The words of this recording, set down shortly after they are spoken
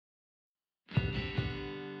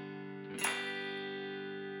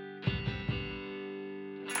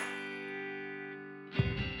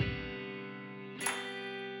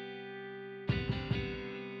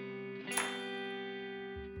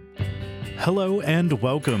Hello and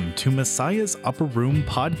welcome to Messiah's Upper Room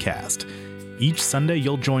Podcast. Each Sunday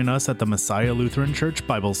you'll join us at the Messiah Lutheran Church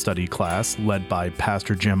Bible Study class led by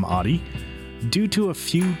Pastor Jim Oddie. Due to a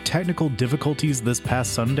few technical difficulties this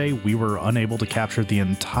past Sunday, we were unable to capture the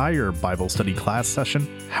entire Bible study class session.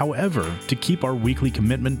 However, to keep our weekly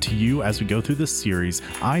commitment to you as we go through this series,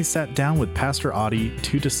 I sat down with Pastor Oddie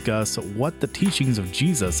to discuss what the teachings of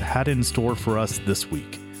Jesus had in store for us this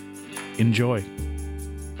week. Enjoy.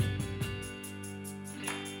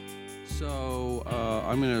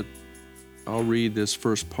 I'll read this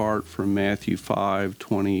first part from Matthew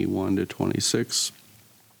 5:21 to 26.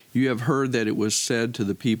 You have heard that it was said to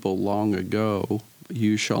the people long ago,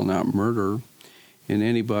 you shall not murder, and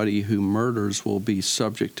anybody who murders will be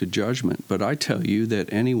subject to judgment. But I tell you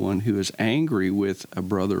that anyone who is angry with a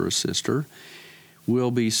brother or sister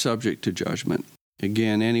will be subject to judgment.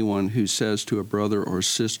 Again, anyone who says to a brother or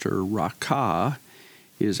sister, Rakah,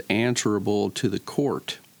 is answerable to the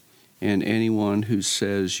court. And anyone who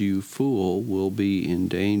says you fool will be in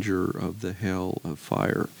danger of the hell of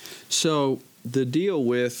fire. So the deal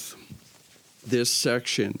with this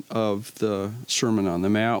section of the Sermon on the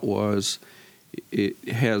Mount was it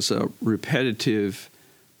has a repetitive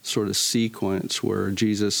sort of sequence where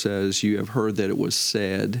Jesus says, you have heard that it was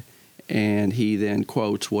said, and he then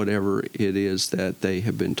quotes whatever it is that they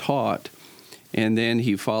have been taught. And then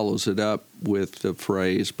he follows it up with the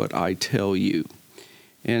phrase, but I tell you.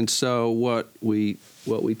 And so what we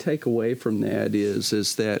take away from that is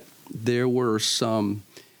that there were some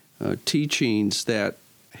teachings that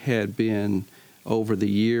had been over the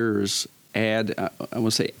years added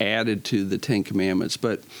to the Ten Commandments,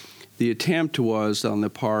 but the attempt was on the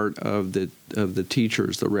part of the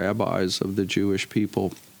teachers, the rabbis of the Jewish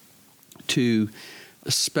people, to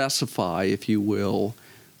specify, if you will,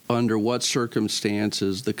 under what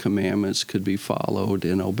circumstances the commandments could be followed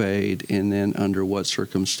and obeyed, and then under what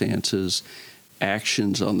circumstances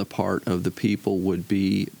actions on the part of the people would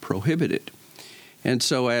be prohibited. And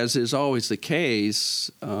so, as is always the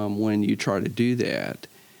case, when you try to do that,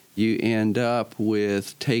 you end up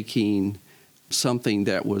with taking something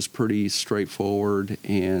that was pretty straightforward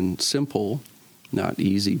and simple, not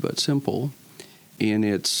easy but simple,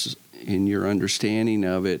 in your understanding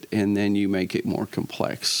of it, and then you make it more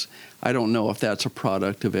complex. I don't know if that's a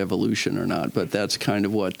product of evolution or not, but that's kind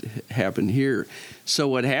of what happened here. So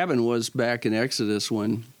what happened was back in Exodus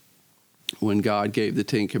when God gave the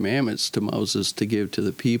Ten Commandments to Moses to give to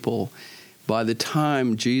the people, by the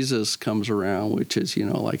time Jesus comes around, which is,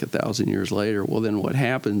 like 1,000 years later, well, then what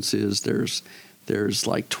happens is there's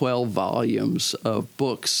like 12 volumes of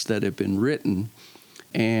books that have been written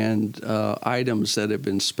and items that have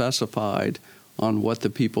been specified on what the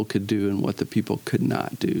people could do and what the people could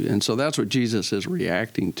not do. And so that's what Jesus is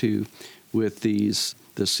reacting to with the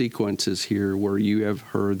sequences here where you have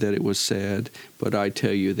heard that it was said, but I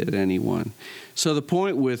tell you that anyone. So the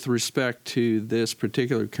point with respect to this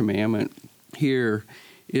particular commandment here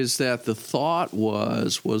is that the thought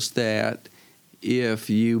was that if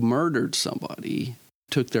you murdered somebody,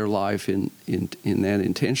 took their life in that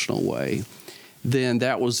intentional way, then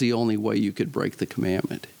that was the only way you could break the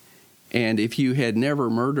commandment. And if you had never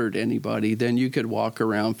murdered anybody, then you could walk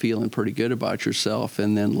around feeling pretty good about yourself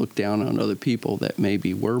and then look down on other people that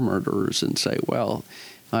maybe were murderers and say, well,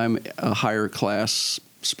 I'm a higher class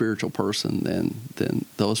spiritual person than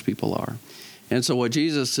those people are. And so what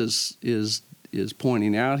Jesus is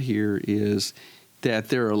pointing out here is that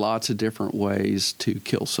there are lots of different ways to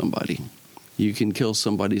kill somebody. You can kill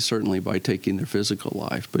somebody certainly by taking their physical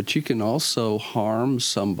life, but you can also harm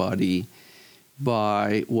somebody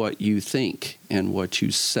by what you think and what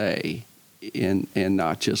you say, and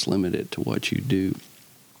not just limit it to what you do.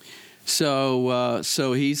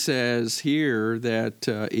 So he says here that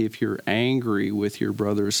if you're angry with your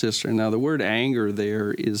brother or sister, now the word anger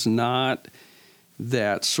there is not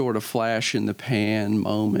that sort of flash in the pan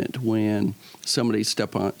moment when somebody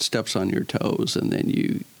steps on your toes and then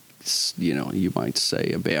you might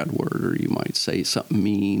say a bad word, or you might say something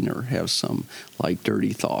mean, or have some like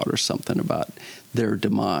dirty thought or something about their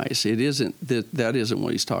demise. It isn't that isn't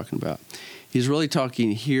what he's talking about. He's really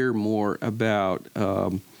talking here more about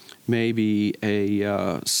maybe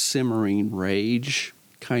a simmering rage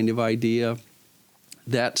kind of idea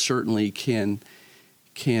that certainly can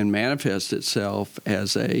manifest itself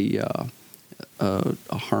as a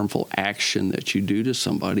harmful action that you do to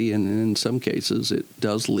somebody, and in some cases it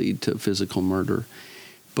does lead to physical murder.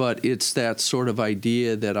 But it's that sort of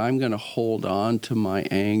idea that I'm going to hold on to my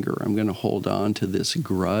anger, I'm going to hold on to this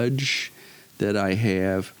grudge that I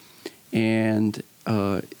have, and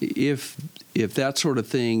if that sort of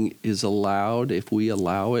thing is allowed, if we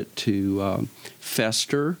allow it to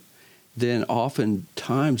fester, then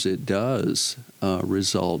oftentimes it does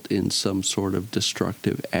result in some sort of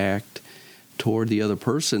destructive act toward the other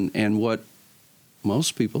person. And what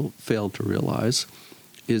most people fail to realize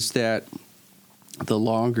is that the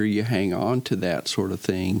longer you hang on to that sort of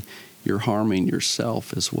thing, you're harming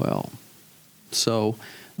yourself as well. So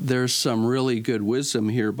there's some really good wisdom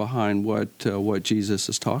here behind what Jesus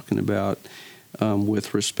is talking about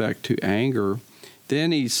with respect to anger.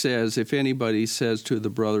 Then he says, if anybody says to the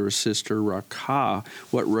brother or sister, rakah,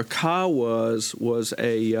 what rakah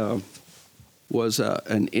was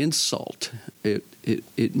an insult.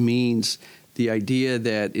 It means the idea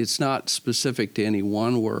that it's not specific to any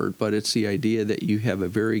one word, but it's the idea that you have a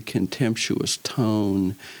very contemptuous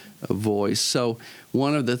tone of voice. So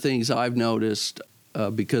one of the things I've noticed,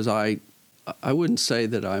 because I wouldn't say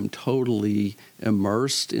that I'm totally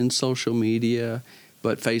immersed in social media,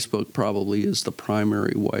 but Facebook probably is the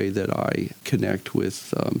primary way that I connect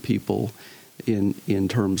with people in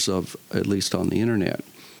terms of, at least on the internet.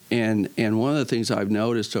 And one of the things I've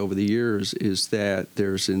noticed over the years is that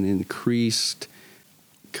there's an increased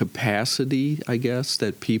capacity, I guess,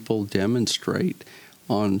 that people demonstrate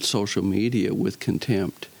on social media with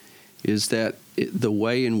contempt. Is that the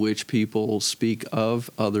way in which people speak of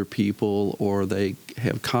other people or they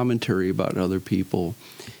have commentary about other people.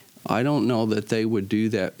 I don't know that they would do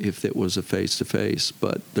that if it was a face-to-face,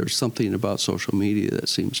 but there's something about social media that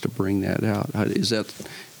seems to bring that out. Is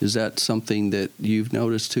that something that you've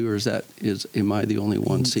noticed too, or am I the only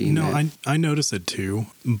one seeing that? No, I notice it too,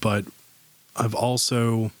 but I've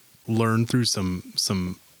also learned through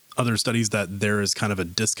some other studies that there is kind of a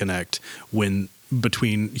disconnect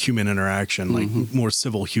between human interaction, like more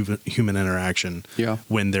civil human interaction,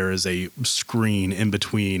 when there is a screen in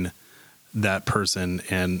between that person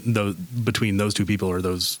and between those two people or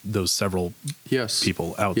those several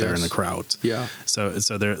people out there in the crowd. Yeah.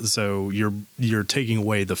 So you're taking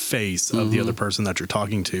away the face of the other person that you're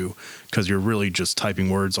talking to, because you're really just typing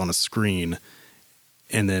words on a screen,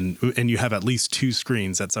 and you have at least two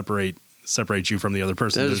screens that separate you from the other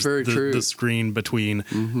person. That is very true. The screen between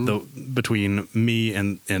between me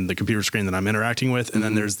and the computer screen that I'm interacting with, and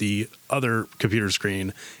then there's the other computer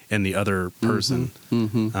screen and the other person.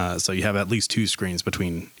 So you have at least two screens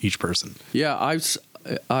between each person. Yeah,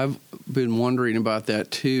 I've been wondering about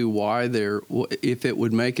that too. Why if it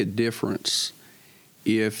would make a difference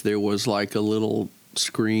if there was like a little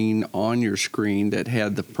screen on your screen that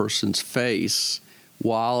had the person's face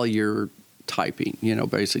while you're typing,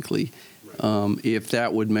 basically. If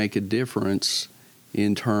that would make a difference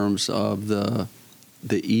in terms of the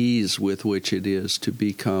ease with which it is to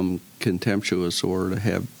become contemptuous or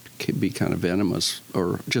to be kind of venomous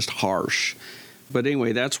or just harsh. But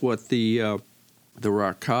anyway, that's what the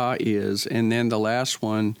rakah is. And then the last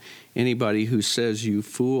one, anybody who says you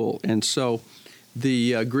fool. And so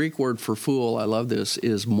the Greek word for fool, I love this,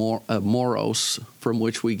 is moros, from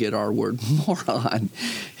which we get our word moron.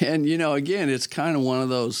 And, again, it's kind of one of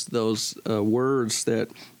those words that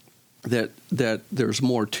there's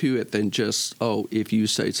more to it than just, if you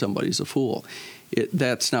say somebody's a fool.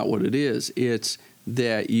 That's not what it is. It's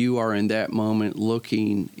that you are in that moment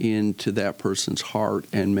looking into that person's heart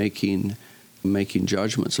and making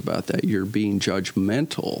judgments about that. You're being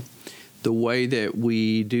judgmental. The way that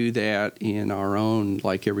we do that in our own,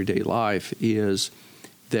 everyday life is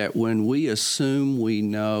that when we assume we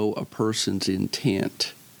know a person's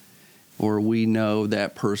intent or we know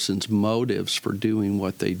that person's motives for doing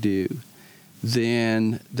what they do,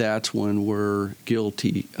 then that's when we're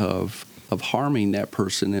guilty of harming that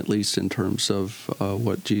person, at least in terms of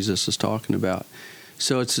what Jesus is talking about.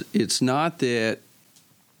 So it's not that,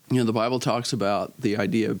 the Bible talks about the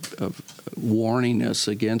idea of warning us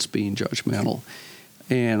against being judgmental.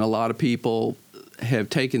 And a lot of people have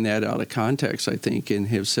taken that out of context, I think, and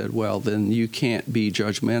have said, well, then you can't be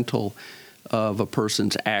judgmental of a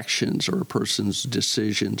person's actions or a person's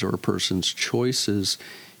decisions or a person's choices.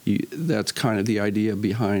 That's kind of the idea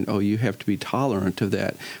behind, you have to be tolerant of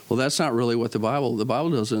that. Well, that's not really what the Bible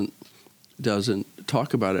doesn't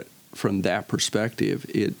talk about it from that perspective.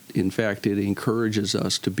 In fact, it encourages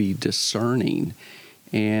us to be discerning.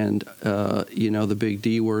 And, the big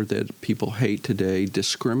D word that people hate today,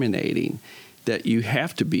 discriminating, that you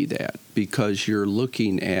have to be that because you're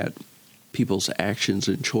looking at people's actions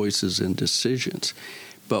and choices and decisions.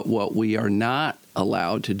 But what we are not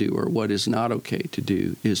allowed to do, or what is not okay to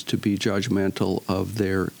do, is to be judgmental of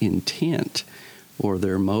their intent or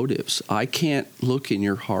their motives. I can't look in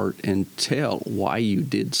your heart and tell why you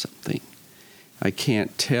did something. I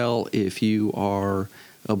can't tell if you are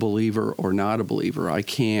a believer or not a believer. I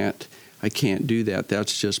can't do that.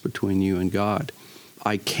 That's just between you and God.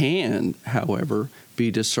 I can, however, be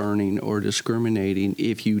discerning or discriminating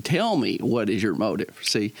if you tell me what is your motive.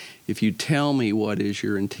 See, if you tell me what is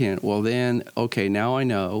your intent, well then, okay, now I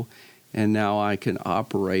know, and now I can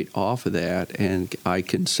operate off of that, and I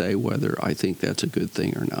can say whether I think that's a good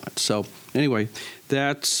thing or not. So anyway,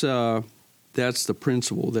 that's the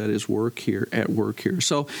principle that is at work here.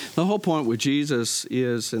 So the whole point with Jesus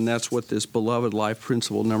is, and that's what this beloved life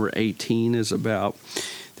principle number 18 is about,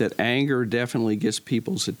 that anger definitely gets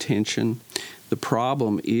people's attention. The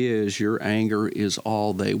problem is your anger is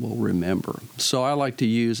all they will remember. So I like to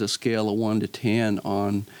use a scale of 1 to 10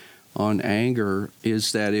 on anger,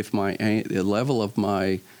 is that if the level of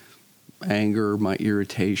my anger, my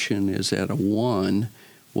irritation is at a 1,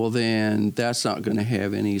 well, then that's not going to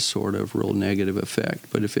have any sort of real negative effect.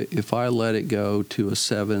 But if I let it go to a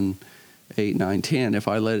 7, 8, 9, 10, if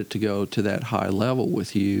I let it to go to that high level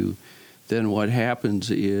with you, then what happens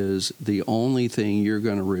is the only thing you're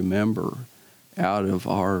going to remember out of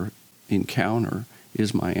our encounter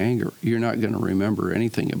is my anger. You're not going to remember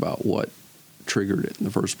anything about what triggered it in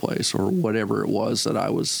the first place, or whatever it was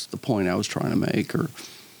the point I was trying to make, or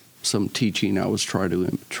some teaching I was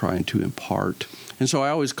trying to impart. And so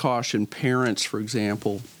I always caution parents, for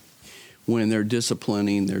example, when they're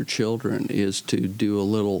disciplining their children, is to do a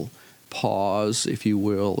little pause, if you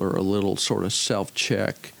will, or a little sort of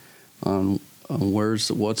self-check on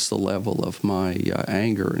what's the level of my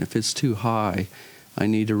anger. And if it's too high, I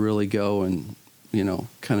need to really go and,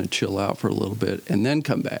 kind of chill out for a little bit and then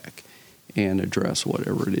come back and address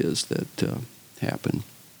whatever it is that happened.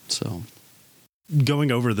 So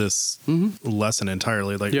going over this lesson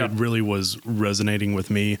entirely, it really was resonating with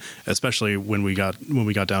me, especially when we got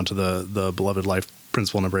down to the beloved life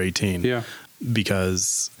principle number 18. Yeah.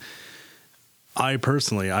 Because I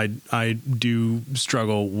personally, I do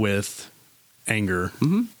struggle with anger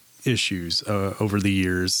issues over the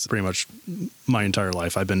years. Pretty much my entire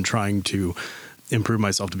life, I've been trying to improve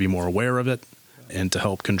myself to be more aware of it and to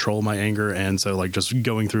help control my anger. And so just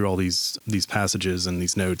going through all these passages and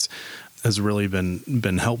these notes has really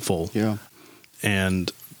been helpful. Yeah.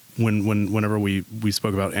 And whenever we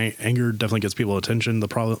spoke about anger, definitely gets people attention. The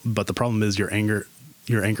problem is your anger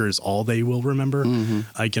is all they will remember. Mm-hmm.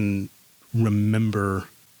 I can remember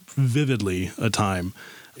vividly a time.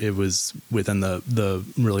 It was within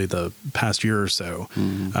the past year or so,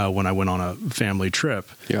 when I went on a family trip.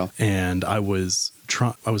 Yeah. And I was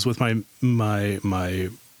with my mother,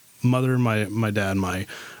 my dad,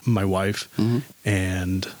 my wife,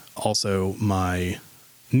 and also my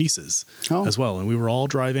nieces as well. And we were all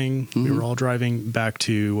driving. We were all driving back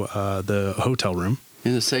to the hotel room.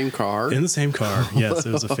 In the same car? In the same car, yes.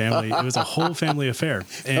 It was a family. It was a whole family affair.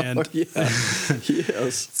 And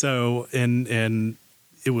yes. So, and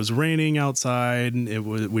it was raining outside.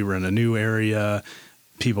 We were in a new area.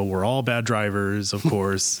 People were all bad drivers, of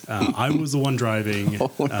course. I was the one driving,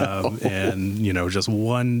 and just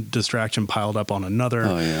one distraction piled up on another.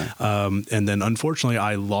 Oh, yeah. And then, unfortunately,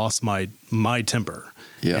 I lost my temper,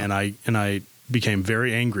 and I became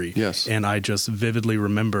very angry. Yes, and I just vividly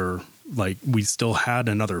remember, we still had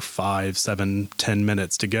another 5, 7, 10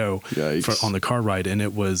 minutes to go on the car ride, and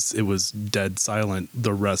it was dead silent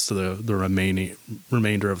the rest of the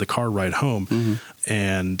remainder of the car ride home,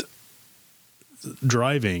 and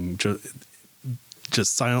driving,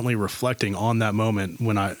 just silently reflecting on that moment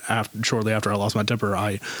when shortly after I lost my temper,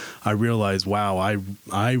 I realized, wow,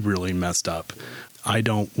 I really messed up. I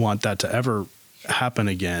don't want that to ever happen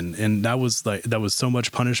again. And that was so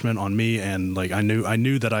much punishment on me. And I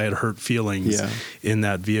knew that I had hurt feelings in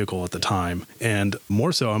that vehicle at the time. And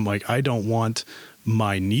more so, I'm I don't want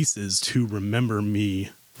my nieces to remember me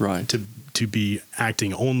to be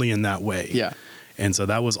acting only in that way. Yeah. And so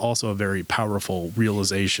that was also a very powerful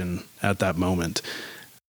realization at that moment.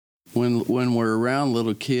 When we're around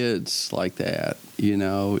little kids like that,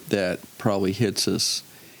 that probably hits us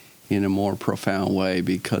in a more profound way,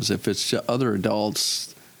 because if it's just other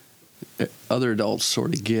adults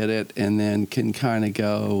sort of get it and then can kind of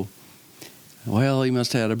go, well, he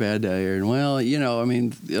must have had a bad day, or, well,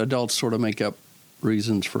 adults sort of make up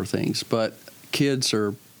reasons for things, but kids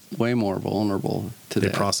are way more vulnerable to that.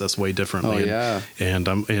 They process way differently. Oh, yeah.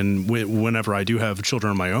 And whenever I do have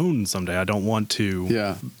children of my own someday, I don't want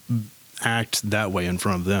to act that way in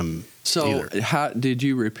front of them. So how did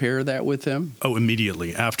you repair that with them? Oh,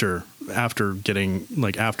 immediately after getting,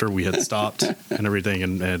 after we had stopped and everything,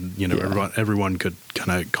 and everyone could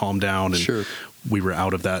kind of calm down, and we were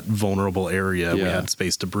out of that vulnerable area. We had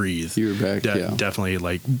space to breathe. You were back, Definitely,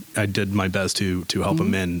 like, I did my best to help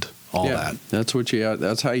amend all that. That's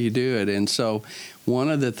that's how you do it. And so one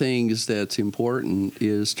of the things that's important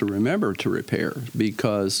is to remember to repair,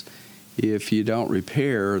 because if you don't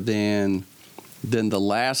repair, then the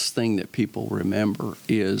last thing that people remember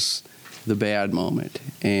is the bad moment,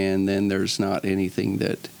 and then there's not anything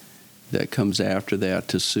that comes after that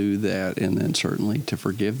to soothe that, and then certainly to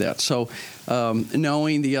forgive that. So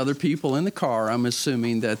knowing the other people in the car, I'm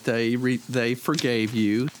assuming that they forgave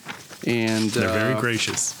you, and they're very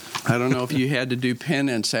gracious. I don't know if you had to do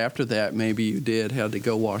penance after that. Maybe you had to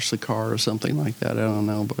go wash the car or something like that. I don't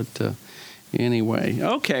know, but anyway.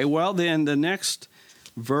 Okay, well then the next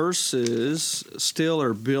verses still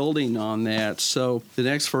are building on that. So the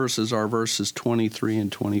next verses are verses 23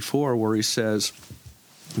 and 24, where he says,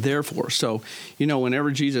 therefore. So,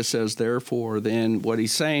 whenever Jesus says therefore, then what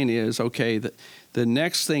he's saying is, okay, the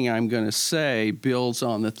next thing I'm going to say builds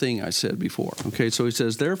on the thing I said before. Okay, so he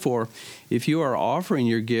says, therefore, if you are offering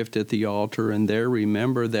your gift at the altar and there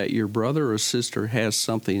remember that your brother or sister has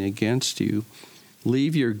something against you,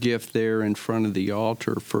 leave your gift there in front of the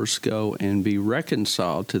altar. First go and be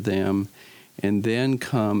reconciled to them, and then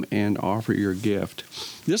come and offer your gift.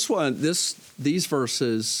 These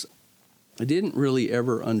verses, I didn't really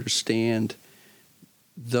ever understand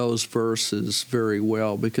those verses very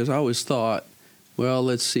well, because I always thought, well,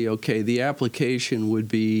 let's see, okay, the application would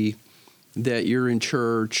be that you're in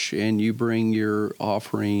church and you bring your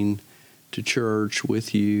offering to church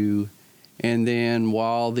with you, and then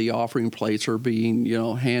while the offering plates are being,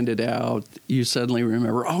 handed out, you suddenly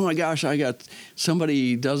remember, oh my gosh,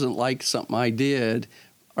 somebody doesn't like something I did.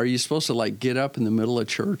 Are you supposed to get up in the middle of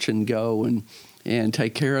church and go and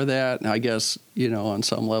take care of that? And I guess, on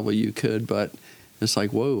some level you could, but it's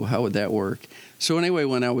like, whoa, how would that work? So anyway,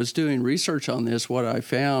 when I was doing research on this, what I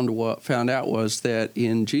found out was that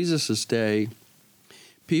in Jesus' day,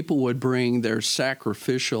 people would bring their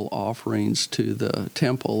sacrificial offerings to the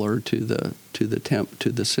temple or to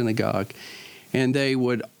the synagogue, and they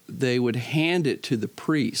would hand it to the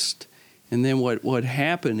priest. And then what would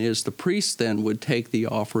happen is the priest then would take the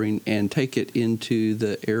offering and take it into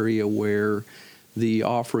the area where the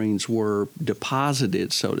offerings were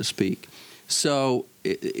deposited, so to speak. So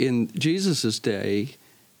in Jesus' day,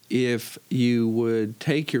 if you would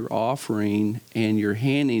take your offering and you're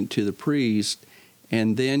handing to the priest,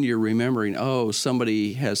 and then you're remembering, oh,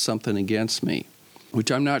 somebody has something against me, which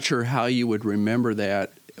I'm not sure how you would remember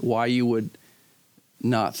that, why you would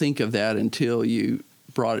not think of that until you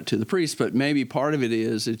brought it to the priest. But maybe part of it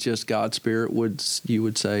is it's just God's Spirit you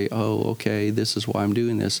would say, oh, okay, this is why I'm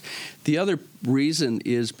doing this. The other reason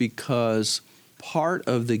is because part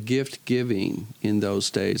of the gift giving in those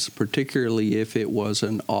days, particularly if it was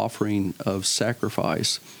an offering of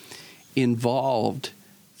sacrifice, involved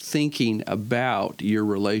thinking about your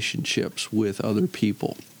relationships with other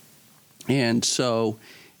people. And so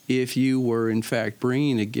if you were in fact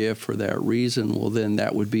bringing a gift for that reason, well, then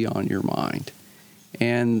that would be on your mind.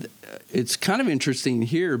 And it's kind of interesting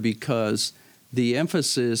here because the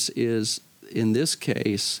emphasis is, in this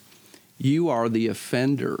case, you are the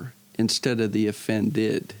offender instead of the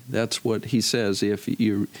offended. That's what he says. If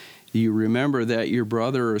you remember that your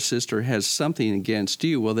brother or sister has something against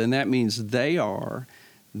you, well, then that means they are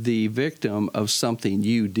the victim of something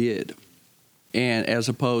you did, and as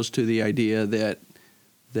opposed to the idea that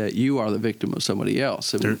you are the victim of somebody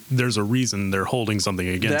else. There's a reason they're holding something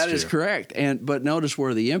against you. That is correct. But notice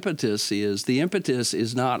where the impetus is. The impetus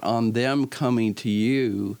is not on them coming to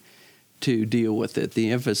you to deal with it. The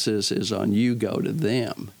emphasis is on you go to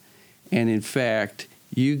them. And in fact,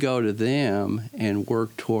 you go to them and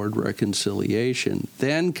work toward reconciliation,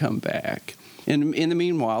 then come back. And in the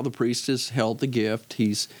meanwhile, the priest has held the gift.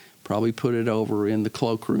 He's probably put it over in the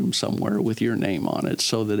cloakroom somewhere with your name on it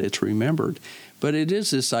so that it's remembered. But it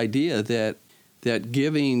is this idea that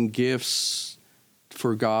giving gifts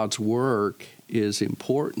for God's work is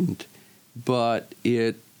important, but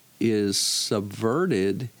it is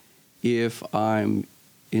subverted if I'm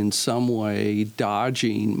in some way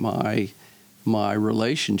dodging my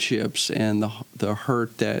relationships and the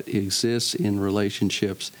hurt that exists in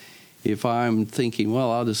relationships. If I'm thinking, well,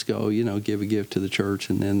 I'll just go, give a gift to the church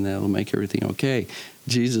and then that'll make everything okay.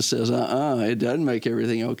 Jesus says, it doesn't make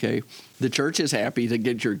everything okay. The church is happy to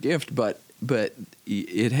get your gift, but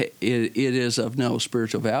it is of no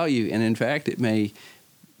spiritual value. And in fact, it may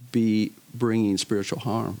be bringing spiritual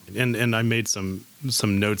harm. And I made some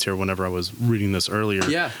notes here whenever I was reading this earlier.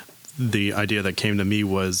 Yeah. The idea that came to me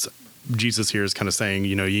was Jesus here is kind of saying,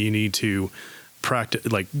 you need to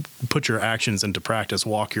practice, like put your actions into practice,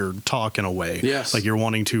 walk your talk in a way. Yes. Like you're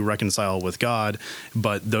wanting to reconcile with God,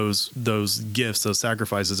 but those gifts, those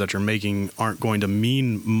sacrifices that you're making aren't going to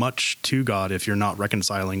mean much to God if you're not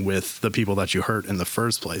reconciling with the people that you hurt in the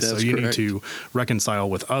first place. That's so you correct. need to reconcile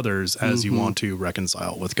with others as you want to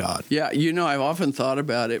reconcile with God. Yeah, I've often thought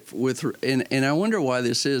about it and I wonder why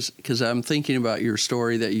this is, because I'm thinking about your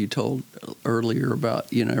story that you told earlier about,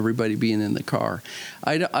 everybody being in the car.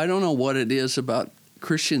 I don't know what it is about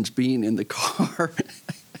Christians being in the car,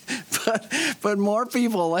 but more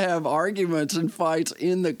people have arguments and fights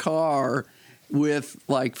in the car with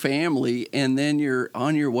like family, and then you're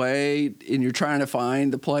on your way and you're trying to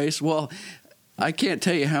find the place. Well, I can't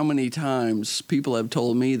tell you how many times people have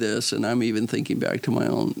told me this, and I'm even thinking back to my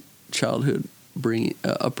own childhood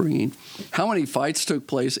upbringing, how many fights took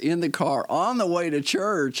place in the car on the way to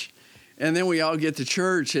church. And then we all get to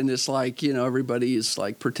church, and it's like, everybody is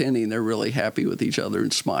like pretending they're really happy with each other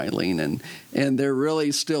and smiling, and they're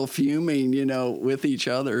really still fuming, with each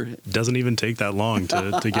other. Doesn't even take that long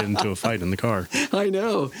to get into a fight in the car. I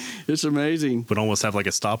know. It's amazing. Would almost have like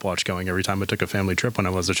a stopwatch going every time I took a family trip when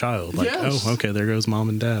I was a child. Like, yes. Oh, okay, there goes mom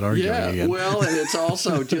and dad arguing again. Well, and it's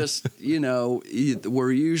also just,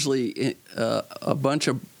 we're usually a bunch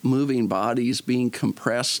of moving bodies being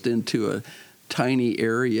compressed into a tiny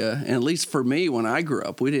area. And at least for me, when I grew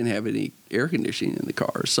up, we didn't have any air conditioning in the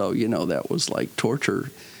car. So, that was like torture.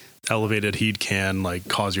 Elevated heat can like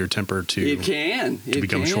cause your temper to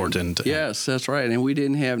become shortened. Yes, that's right.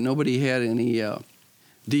 And nobody had any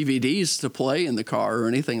DVDs to play in the car or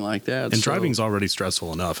anything like that. And driving's already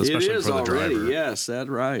stressful enough, especially for the driver. Yes, that's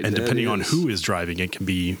right. And depending on who is driving, it can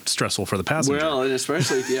be stressful for the passenger. Well, and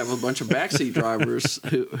especially if you have a bunch of backseat drivers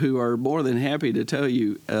who are more than happy to tell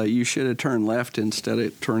you you should have turned left instead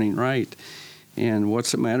of turning right. And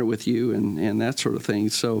what's the matter with you, and that sort of thing.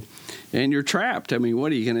 So, and you're trapped. I mean,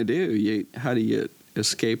 what are you going to do? How do you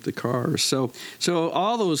escape the car? So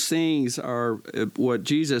all those things are what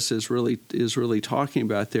Jesus is really talking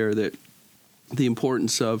about there. That the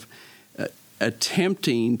importance of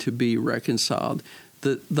attempting to be reconciled.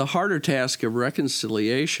 The harder task of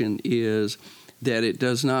reconciliation is that it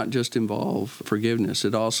does not just involve forgiveness.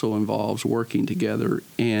 It also involves working together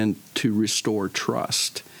and to restore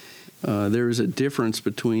trust. There is a difference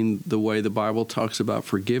between the way the Bible talks about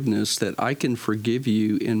forgiveness, that I can forgive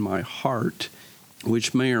you in my heart,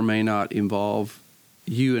 which may or may not involve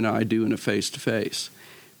you and I doing a face-to-face.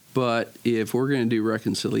 But if we're going to do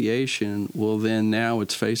reconciliation, well, then now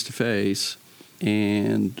it's face-to-face,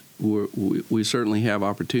 and we certainly have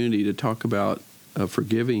opportunity to talk about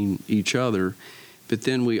forgiving each other. But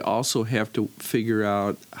then we also have to figure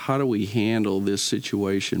out, how do we handle this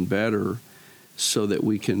situation better so that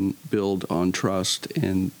we can build on trust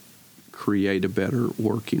and create a better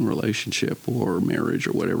working relationship or marriage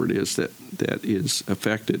or whatever it is that is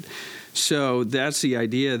affected. So that's the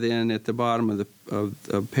idea then at the bottom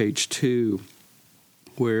of page 2,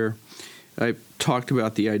 where I talked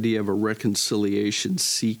about the idea of a reconciliation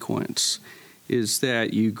sequence, is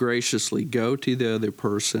that you graciously go to the other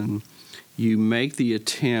person, you make the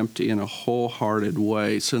attempt in a wholehearted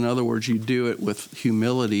way. So in other words, you do it with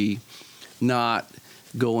humility, not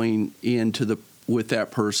going into with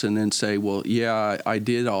that person and say, well, yeah, I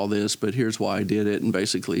did all this, but here's why I did it, and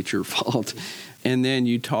basically it's your fault. And then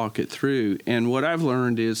you talk it through. And what I've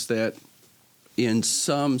learned is that in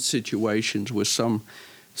some situations with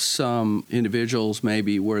some individuals,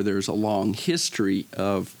 maybe where there's a long history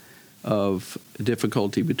of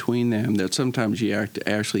difficulty between them, that sometimes you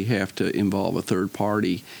actually have to involve a third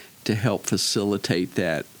party to help facilitate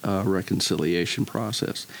that reconciliation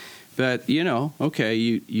process. But, okay,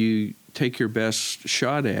 you take your best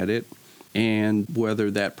shot at it, and whether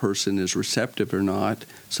that person is receptive or not,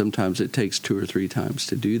 sometimes it takes 2 or 3 times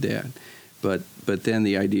to do that. But then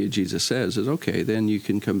the idea Jesus says is, okay, then you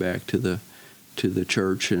can come back to the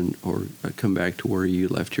church or come back to where you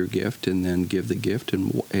left your gift, and then give the gift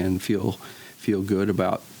and feel good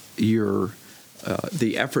about your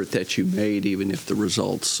the effort that you made, even if the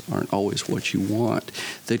results aren't always what you want.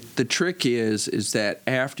 The trick is that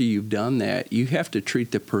after you've done that, you have to treat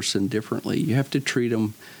the person differently. You have to treat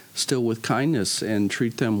them still with kindness and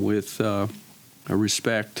treat them with a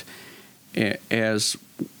respect as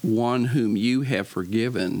one whom you have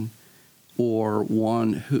forgiven, or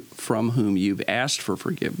one from whom you've asked for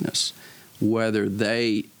forgiveness, whether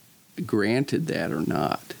they granted that or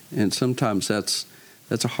not. And sometimes that's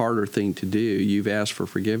a harder thing to do. You've asked for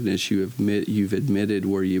forgiveness. You've admitted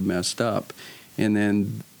where you messed up, and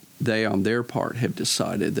then they, on their part, have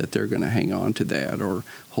decided that they're going to hang on to that or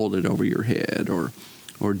hold it over your head or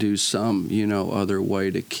or do some, other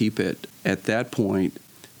way to keep it. At that point,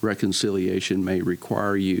 reconciliation may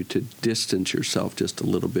require you to distance yourself just a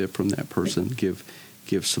little bit from that person, give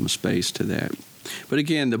some space to that. But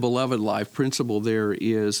again, the beloved life principle there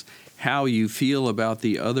is how you feel about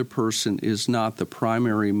the other person is not the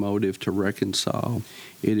primary motive to reconcile.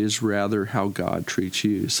 It is rather how God treats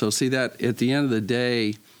you. So see that at the end of the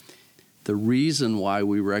day, the reason why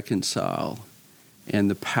we reconcile and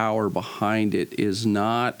the power behind it is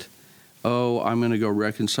not, I'm going to go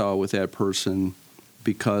reconcile with that person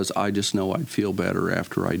because I just know I'd feel better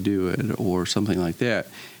after I do it, or something like that.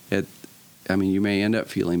 You may end up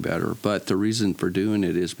feeling better, but the reason for doing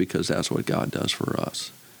it is because that's what God does for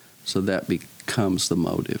us. So that becomes the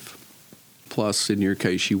motive. Plus, in your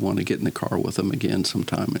case, you want to get in the car with them again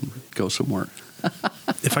sometime and go somewhere.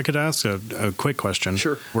 If I could ask a quick question.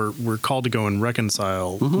 Sure. We're called to go and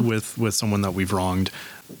reconcile with someone that we've wronged.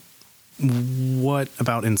 What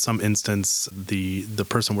about in some instance the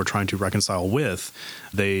person we're trying to reconcile with,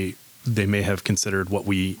 they may have considered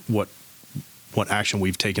what action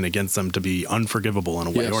we've taken against them to be unforgivable in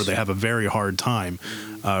a way, or they have a very hard time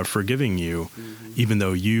forgiving you, even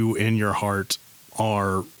though you in your heart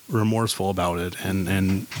are remorseful about it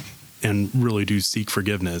and really do seek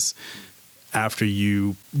forgiveness. After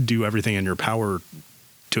you do everything in your power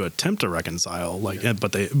to attempt to reconcile,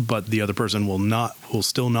 but the other person will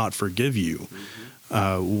still not forgive you.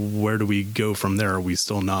 Where do we go from there? Are we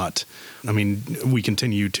still not? We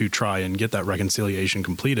continue to try and get that reconciliation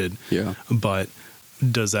completed. Yeah. But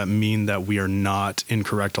does that mean that we are not in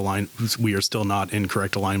correct alignment? We are still not in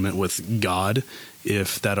correct alignment with God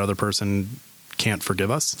if that other person can't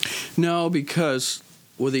forgive us? No, because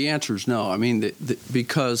the answer is no.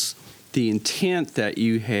 Because the intent that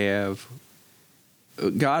you have,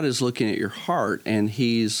 God is looking at your heart, and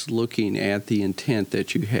He's looking at the intent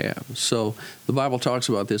that you have. So the Bible talks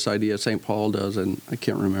about this idea, St. Paul does, and I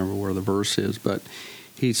can't remember where the verse is, but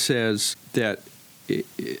he says that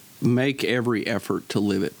make every effort to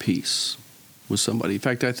live at peace with somebody. In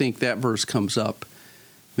fact, I think that verse comes up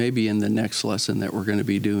maybe in the next lesson that we're going to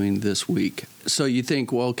be doing this week. So you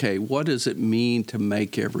think, well, okay, what does it mean to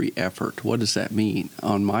make every effort? What does that mean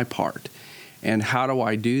on my part? And how do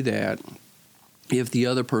I do that if the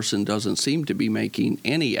other person doesn't seem to be making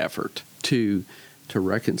any effort to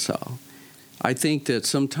reconcile? I think that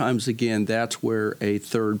sometimes, again, that's where a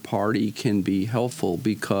third party can be helpful,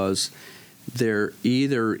 because there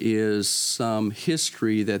either is some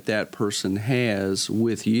history that person has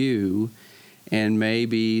with you, and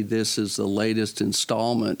maybe this is the latest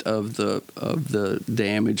installment of the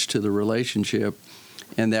damage to the relationship,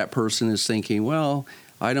 and that person is thinking, well,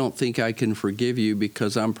 I don't think I can forgive you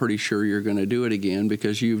because I'm pretty sure you're going to do it again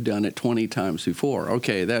because you've done it 20 times before.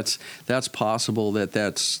 Okay, that's possible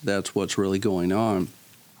that's what's really going on.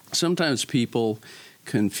 Sometimes people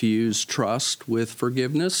confuse trust with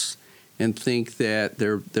forgiveness and think that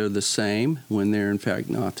they're the same when they're in fact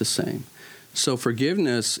not the same. So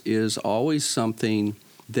forgiveness is always something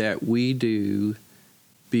that we do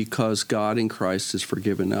because God in Christ has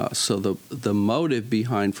forgiven us. So the motive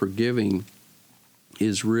behind forgiving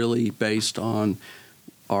is really based on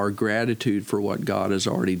our gratitude for what God has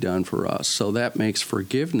already done for us. So that makes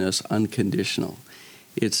forgiveness unconditional.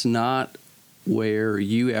 It's not where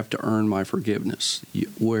you have to earn my forgiveness,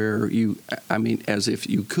 as if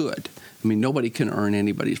you could. Nobody can earn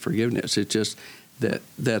anybody's forgiveness. It's just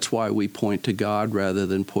that's why we point to God rather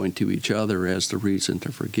than point to each other as the reason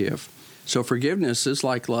to forgive. So forgiveness is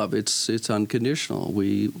like love. It's unconditional.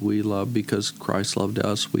 We love because Christ loved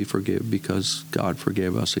us. We forgive because God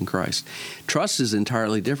forgave us in Christ. Trust is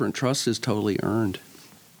entirely different. Trust is totally earned.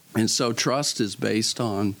 And so trust is based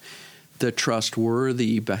on the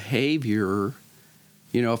trustworthy behavior.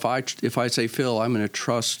 If I say, Phil, I'm going to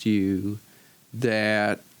trust you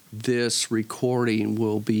that this recording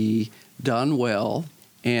will be done well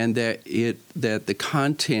and that the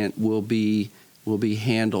content will be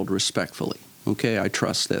handled respectfully. Okay, I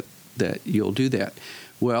trust that you'll do that.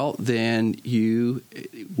 Well, then you,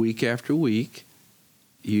 week after week,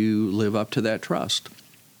 you live up to that trust.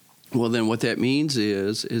 Well, then what that means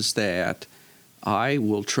is that I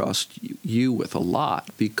will trust you with a lot,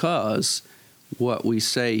 because what we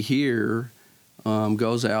say here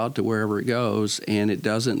goes out to wherever it goes, and it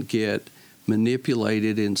doesn't get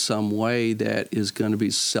manipulated in some way that is going to be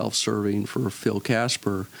self-serving for Phil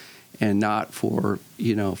Casper and not for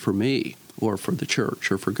me or for the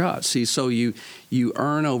church or for God. See, so you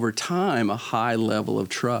earn over time a high level of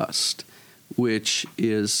trust, which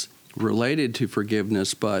is related to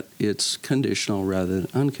forgiveness, but it's conditional rather than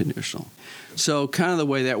unconditional. So kind of the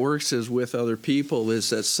way that works is with other people is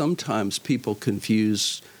that sometimes people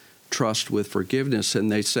confuse trust with forgiveness,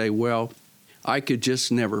 and they say, well, I could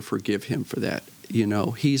just never forgive him for that.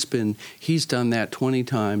 He's done that 20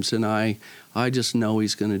 times, and I just know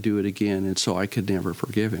he's going to do it again, and so I could never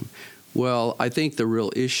forgive him. Well, I think the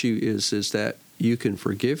real issue is that you can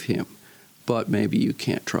forgive him, but maybe you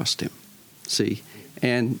can't trust him. See?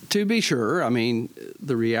 And to be sure, I mean,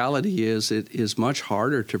 the reality is it is much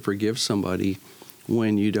harder to forgive somebody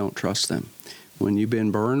when you don't trust them, when you've been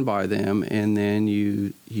burned by them, and then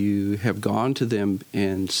you have gone to them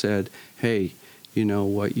and said, hey,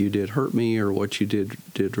 what you did hurt me, or what you did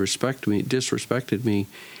disrespected me,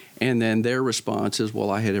 and then their response is, well,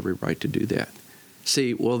 I had every right to do that.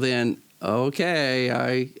 See, well then, okay,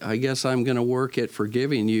 I guess I'm going to work at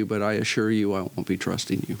forgiving you, but I assure you I won't be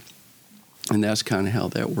trusting you. And that's kind of how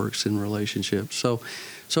that works in relationships. So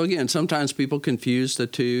again, sometimes people confuse the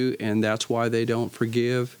two, and that's why they don't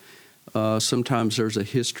forgive. Sometimes there's a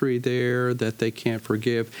history there that they can't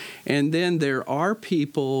forgive. And then there are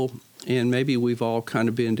people, and maybe we've all kind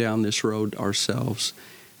of been down this road ourselves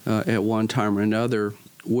at one time or another,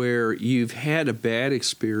 where you've had a bad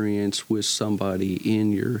experience with somebody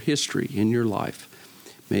in your history, in your life,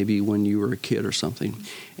 maybe when you were a kid or something.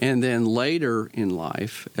 And then later in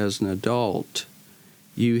life, as an adult,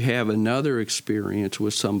 you have another experience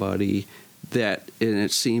with somebody and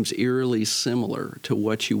it seems eerily similar to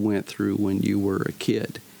what you went through when you were a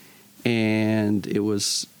kid. And it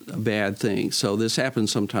was a bad thing. So this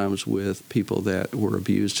happens sometimes with people that were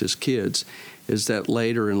abused as kids, is that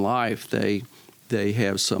later in life they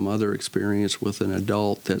have some other experience with an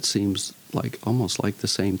adult that seems almost like the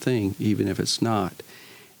same thing, even if it's not.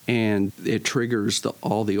 And it triggers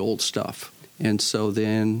all the old stuff. And so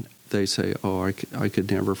then they say, oh, I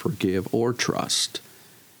could never forgive or trust.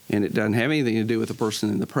 And it doesn't have anything to do with the person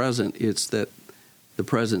in the present. It's that the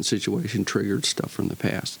present situation triggered stuff from the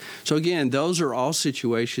past. So again, those are all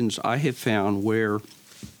situations I have found where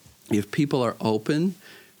if people are open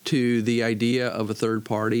to the idea of a third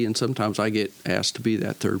party, and sometimes I get asked to be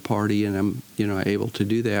that third party, and I'm able to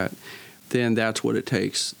do that, then that's what it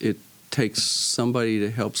takes. It takes somebody to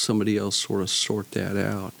help somebody else sort of sort that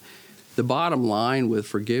out. The bottom line with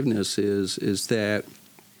forgiveness is that,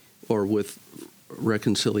 or with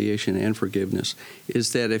reconciliation and forgiveness,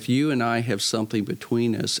 is that if you and I have something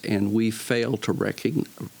between us and we fail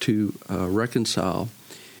to reconcile,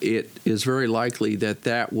 it is very likely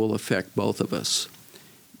that will affect both of us.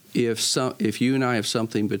 If you and I have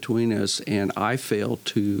something between us and I fail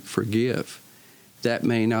to forgive, that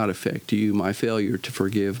may not affect you. My failure to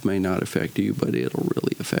forgive may not affect you, but it'll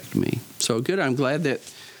really affect me. So good. I'm glad that.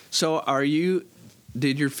 So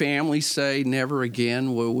did your family say never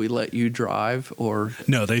again will we let you drive? Or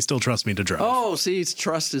no, they still trust me to drive. Oh, see,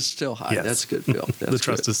 trust is still high. Yes. That's good, Bill. That's the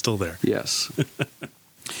trust is still there. Yes.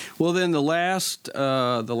 Well, then the last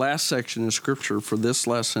section of Scripture for this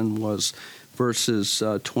lesson was verses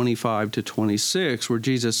 25 to 26, where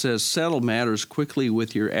Jesus says, "Settle matters quickly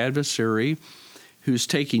with your adversary who's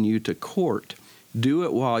taking you to court. Do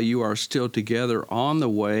it while you are still together on the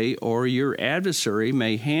way, or your adversary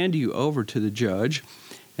may hand you over to the judge,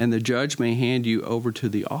 and the judge may hand you over to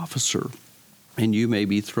the officer, and you may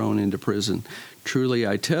be thrown into prison. Truly,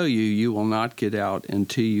 I tell you, you will not get out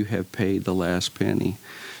until you have paid the last penny."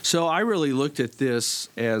 So I really looked at this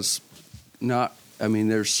as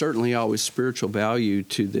there's certainly always spiritual value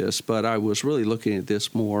to this, but I was really looking at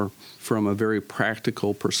this more from a very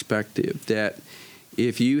practical perspective, that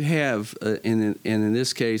if you have, and in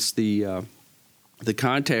this case, the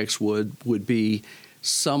context would be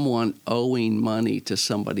someone owing money to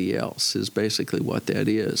somebody else is basically what that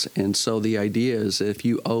is. And so the idea is if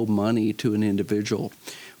you owe money to an individual,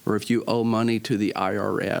 or if you owe money to the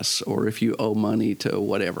IRS, or if you owe money to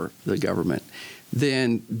whatever, the government,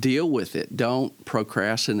 then deal with it. Don't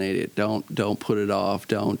procrastinate it. Don't put it off.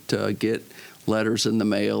 Don't get letters in the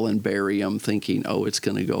mail and bury them thinking, oh, it's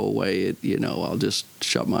going to go away. I'll just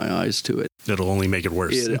shut my eyes to it. It'll only make it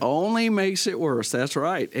worse. It only makes it worse. That's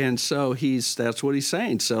right. And so that's what he's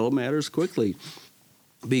saying. Settle matters quickly.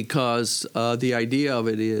 Because the idea of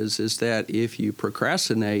it is that if you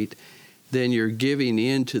procrastinate, then you're giving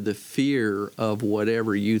in to the fear of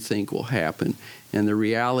whatever you think will happen. And the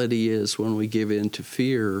reality is when we give in to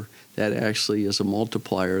fear, that actually is a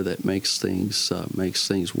multiplier that makes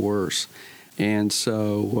things worse. And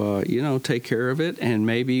so, take care of it. And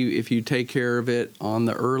maybe if you take care of it on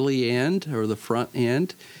the early end or the front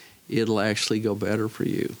end, it'll actually go better for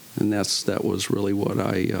you. And that was really what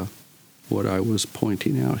I was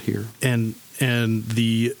pointing out here. And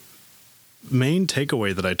the main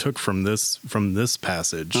takeaway that I took from this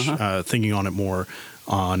passage, thinking on it more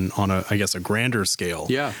on a, I guess, a grander scale,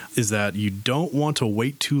 is that you don't want to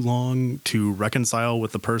wait too long to reconcile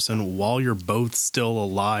with the person while you're both still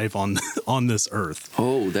alive on this earth.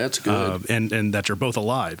 Oh, that's good. And that you're both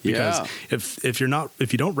alive, because if you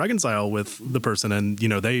don't reconcile with the person and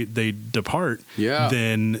they depart,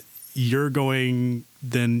 then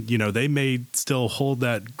they may still hold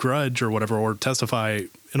that grudge or whatever, or testify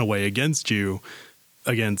in a way against you,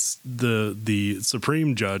 against the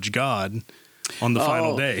supreme judge, God, on the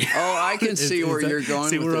final day. Oh, I can see where you're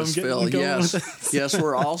going with this, Phil. Yes,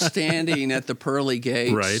 we're all standing at the pearly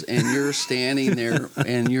gates, right? And you're standing there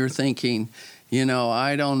and you're thinking,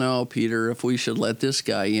 I don't know, Peter, if we should let this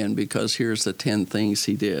guy in because here's the 10 things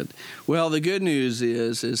he did. Well, the good news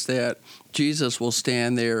is that Jesus will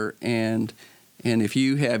stand there, and if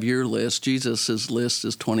you have your list, Jesus' list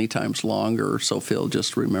is 20 times longer. So, Phil,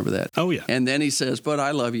 just remember that. Oh, yeah. And then he says, but I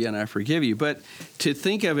love you and I forgive you. But to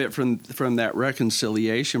think of it from that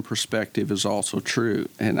reconciliation perspective is also true.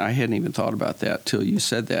 And I hadn't even thought about that till you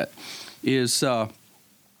said that, is that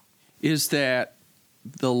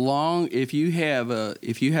if you have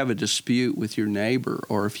a dispute with your neighbor,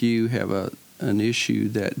 or if you have an issue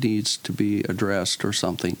that needs to be addressed or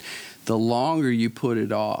something, the longer you put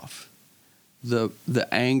it off, the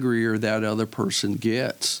angrier that other person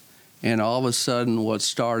gets. And all of a sudden what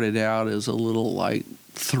started out as a little like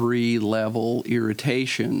 3-level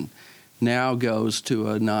irritation now goes to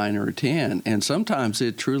a 9 or a 10. And sometimes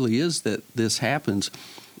it truly is that this happens,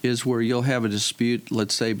 is where you'll have a dispute,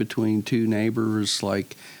 let's say between two neighbors,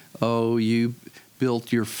 like, oh, you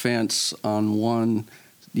built your fence on one,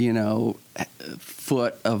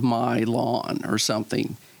 foot of my lawn or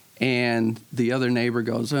something. And the other neighbor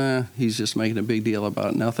goes, he's just making a big deal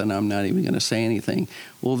about nothing. I'm not even going to say anything.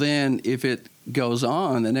 Well, then if it goes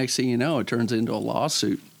on, the next thing you know, it turns into a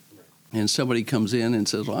lawsuit. And somebody comes in and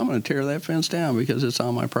says, well, I'm going to tear that fence down because it's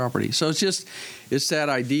on my property. So it's that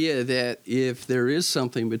idea that if there is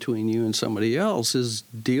something between you and somebody else, is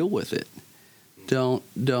deal with it. Don't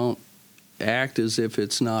act as if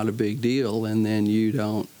it's not a big deal and then you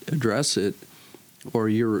don't address it, or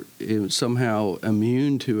you're somehow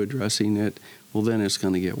immune to addressing it. Well, then it's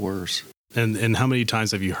going to get worse. And how many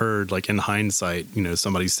times have you heard, like in hindsight,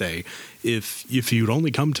 somebody say, if you'd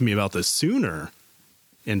only come to me about this sooner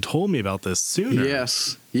and told me about this sooner.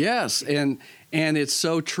 Yes. And it's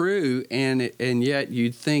so true. And yet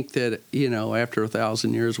you'd think that, after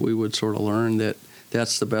 1,000 years, we would sort of learn that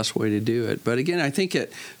that's the best way to do it. But again, I think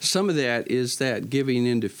some of that is that giving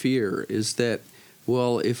into fear, is that,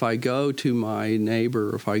 well, if I go to my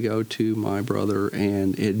neighbor, if I go to my brother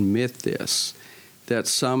and admit this, that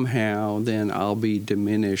somehow then I'll be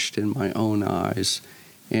diminished in my own eyes,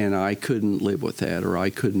 and I couldn't live with that, or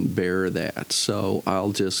I couldn't bear that. So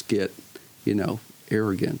I'll just get,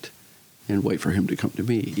 arrogant and wait for him to come to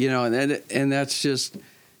me. And that's just,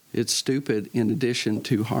 it's stupid in addition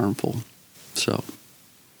to harmful. So,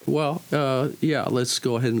 well, let's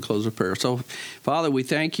go ahead and close with prayer. So, Father, we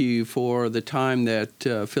thank you for the time that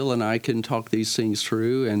Phil and I can talk these things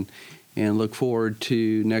through, and look forward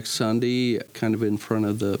to next Sunday, kind of in front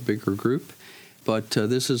of the bigger group. But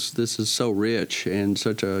this is so rich and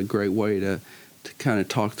such a great way to kind of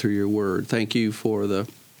talk through your word. Thank you for the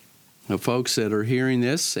folks that are hearing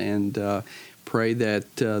this, and pray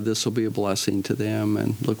that this will be a blessing to them,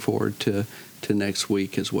 and look forward to next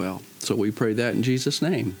week as well. So we pray that in Jesus'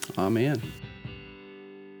 name. Amen.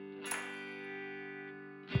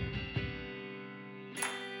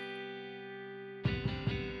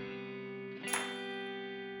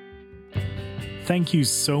 Thank you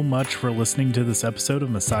so much for listening to this episode of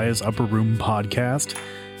Messiah's Upper Room podcast.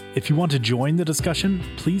 If you want to join the discussion,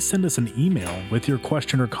 please send us an email with your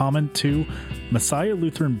question or comment to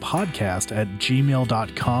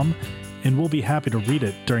messiahlutheranpodcast@gmail.com, and we'll be happy to read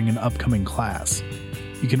it during an upcoming class.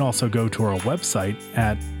 You can also go to our website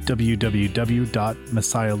at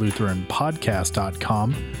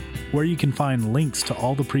www.messiahlutheranpodcast.com, where you can find links to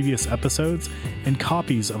all the previous episodes and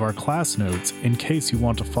copies of our class notes in case you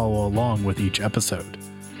want to follow along with each episode.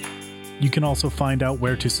 You can also find out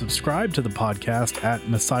where to subscribe to the podcast at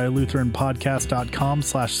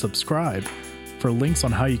messiahlutheranpodcast.com/subscribe for links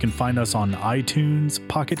on how you can find us on iTunes,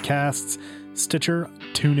 Pocket Casts, Stitcher,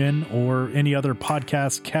 TuneIn, or any other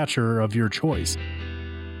podcast catcher of your choice.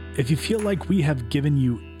 If you feel like we have given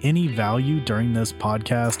you any value during this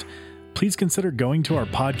podcast, please consider going to our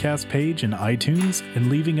podcast page in iTunes and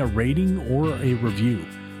leaving a rating or a review.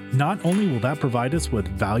 Not only will that provide us with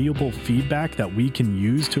valuable feedback that we can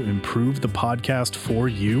use to improve the podcast for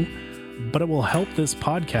you, but it will help this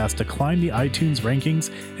podcast to climb the iTunes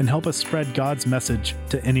rankings and help us spread God's message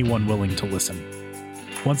to anyone willing to listen.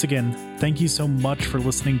 Once again, thank you so much for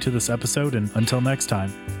listening to this episode, and until next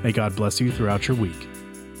time, may God bless you throughout your week.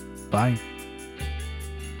 Bye.